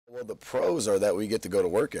Well, the pros are that we get to go to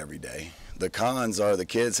work every day. The cons are the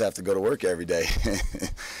kids have to go to work every day.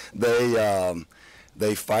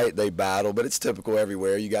 They fight, they battle, but it's typical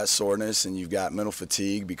everywhere. You got soreness and you've got mental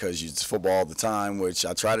fatigue because it's football all the time, which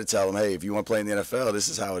I try to tell them, hey, if you want to play in the NFL, this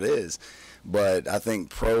is how it is. But I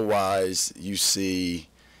think pro-wise, you see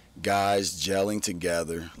guys gelling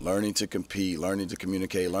together, learning to compete, learning to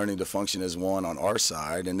communicate, learning to function as one on our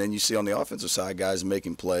side. And then you see on the offensive side guys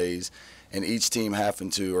making plays, and each team having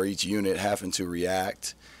to, or each unit having to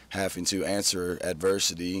react, having to answer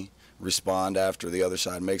adversity, respond after the other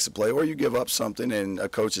side makes a play, or you give up something and a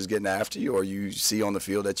coach is getting after you, or you see on the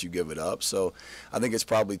field that you give it up. So I think it's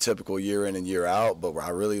probably typical year in and year out, but I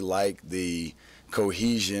really like the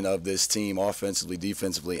cohesion of this team offensively,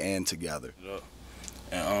 defensively, and together. Yeah.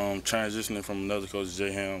 And transitioning from another coach,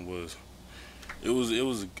 Jay Ham, was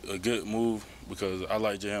a good move because I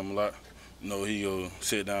like Jay Ham a lot. You know, he'll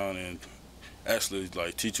sit down and actually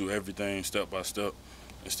teach you everything step by step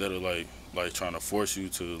instead of like trying to force you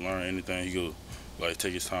to learn anything. He'll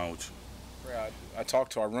take his time with you. Yeah, I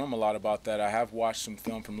talked to our room a lot about that. I have watched some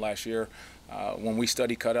film from last year. When we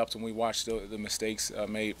study cut-ups and we watch the mistakes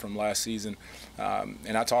made from last season,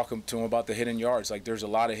 and I talk to him about the hidden yards. There's a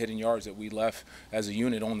lot of hidden yards that we left as a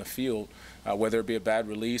unit on the field, whether it be a bad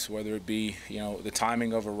release, whether it be the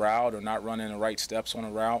timing of a route or not running the right steps on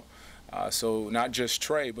a route. So not just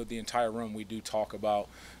Trey, but the entire room, we do talk about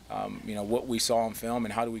what we saw on film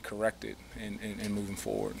and how do we correct it in moving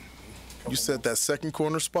forward. You said that second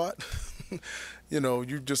corner spot.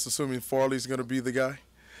 You're just assuming Farley's going to be the guy.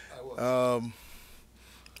 I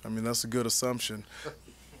mean, that's a good assumption.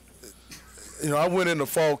 I went into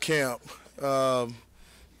fall camp. I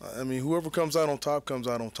mean, whoever comes out on top comes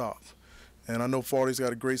out on top. And I know Farley's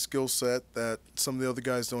got a great skill set that some of the other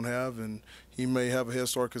guys don't have, and he may have a head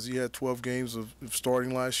start because he had 12 games of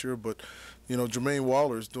starting last year. But, Jermaine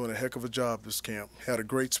Waller is doing a heck of a job this camp. Had a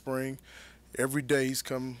great spring. Every day he's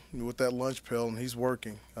come with that lunch pail and he's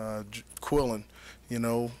working. Quillen,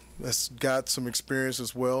 has got some experience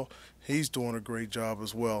as well. He's doing a great job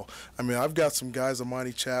as well. I mean, I've got some guys,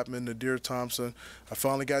 Amani Chapman, Nadir Thompson. I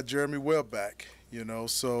finally got Jeremy Webb back,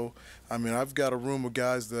 So, I mean, I've got a room of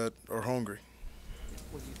guys that are hungry.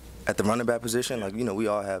 At the running back position, we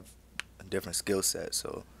all have a different skill set.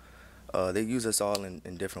 So they use us all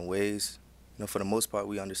in different ways. For the most part,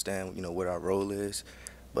 we understand, what our role is.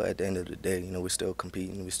 But at the end of the day, we're still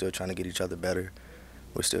competing. We're still trying to get each other better.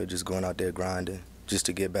 We're still just going out there grinding just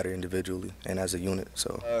to get better individually and as a unit.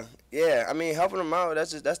 So yeah, I mean, helping them out,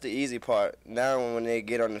 that's the easy part. Now when they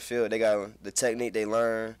get on the field, they got the technique they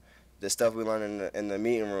learn, the stuff we learn in the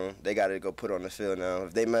meeting room, they got to go put on the field now.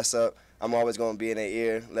 If they mess up, I'm always going to be in their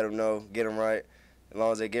ear, let them know, get them right. As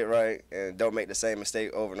long as they get right and don't make the same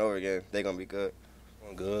mistake over and over again, they're going to be good.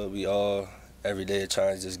 Good. We all every day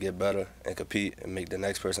trying to just get better and compete and make the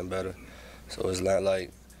next person better. So it's not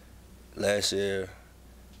like last year,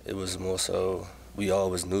 it was more so we all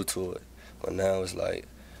was new to it. But now it's like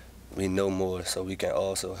we know more, so we can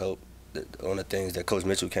also help on the things that Coach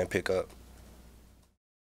Mitchell can't pick up.